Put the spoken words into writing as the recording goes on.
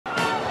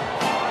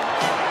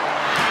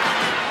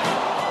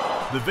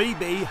The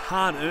VB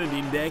Hard-Earned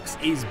Index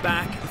is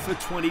back for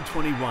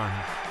 2021,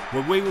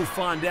 where we will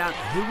find out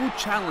who will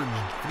challenge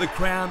for the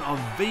crown of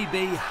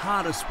VB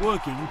Hardest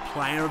Working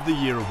Player of the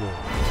Year award.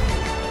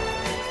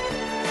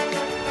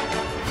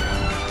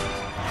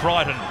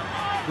 Crichton,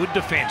 good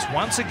defence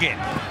once again.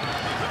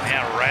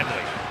 Now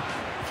Radley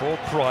for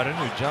Crichton,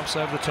 who jumps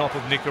over the top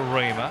of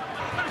Nicarima.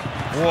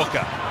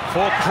 Walker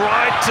for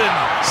Crichton,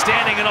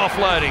 standing and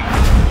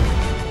offloading.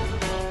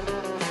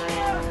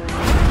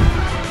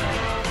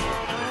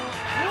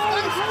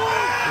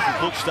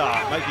 Klookstar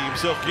making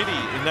himself giddy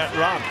in that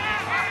run.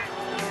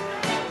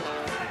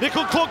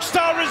 Nickel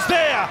Klookstar is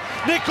there.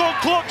 Nickel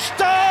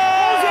Klookstar!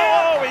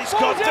 Oh, he's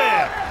got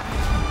there.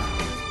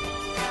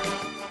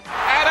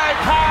 And a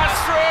pass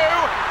through.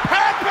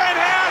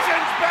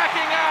 Pappenhausen's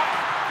backing up.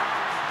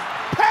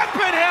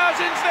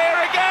 Pappenhausen's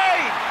there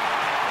again.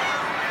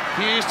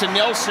 Here's to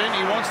Nelson.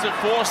 He wants to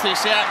force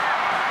this out.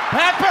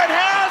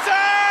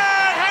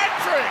 Pappenhausen!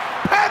 Hat-trick!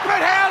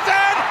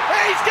 Pappenhausen!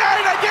 He's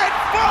going to get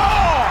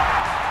 4!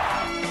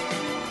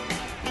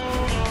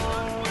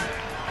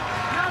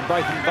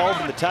 Both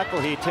involved in the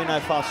tackle here, Tino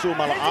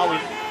Fa'asuamaleaui.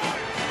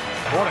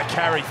 What a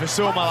carry for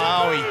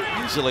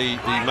Suamaleaui. Easily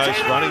the most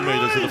running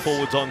metres of the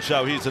forwards on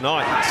show here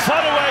tonight.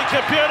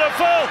 Fodawaker,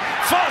 beautiful!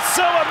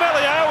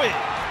 Fa'asuamaleaui.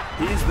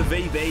 Here's the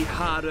VB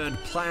Hard-Earned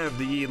Player of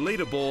the Year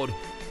leaderboard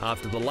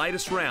after the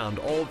latest round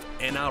of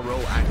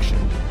NRL action.